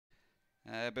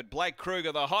But Blake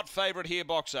Kruger, the hot favourite here,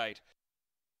 box 8.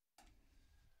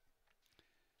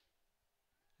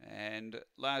 And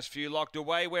last few locked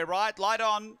away. We're right, light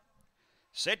on,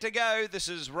 set to go. This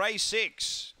is race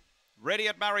 6, ready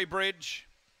at Murray-Bridge.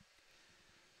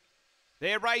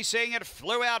 They're racing. It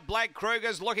flew out. Blake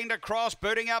Kruger's looking to cross,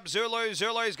 booting up Zulu.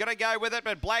 Zulu's going to go with it,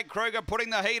 but Blake Kruger putting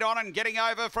the heat on and getting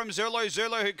over from Zulu.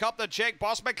 Zulu who copped the check.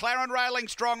 Boss McLaren railing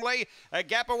strongly. A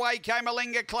gap away came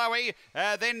Alinga Chloe.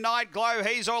 Then Night Glow.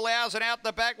 He's all ours, and out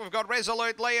the back we've got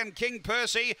Resolute Lee and King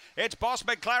Percy. It's Boss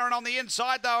McLaren on the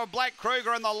inside though of Blake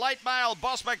Kruger, and the late mail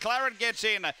Boss McLaren gets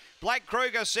in. Blake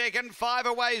Kruger second, 5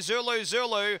 away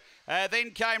Zulu. Then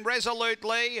came Resolute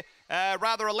Lee.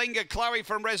 Alinga Chloe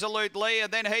from Resolute Lee,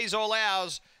 and then He's All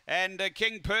Ours and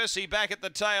King Percy back at the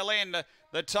tail end.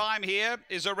 The time here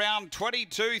is around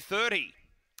 22:30.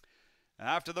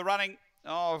 After the running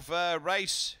of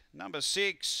race number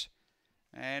 6,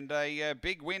 and a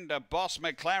big win to Boss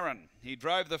McLaren. He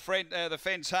drove the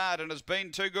fence hard and has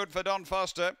been too good for Don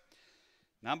Foster.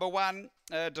 Number 1,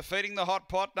 defeating the hot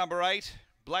pot. Number 8,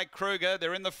 Blake Kruger.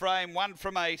 They're in the frame, 1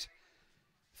 from 8.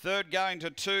 Third going to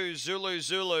 2,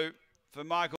 Zulu for Michael.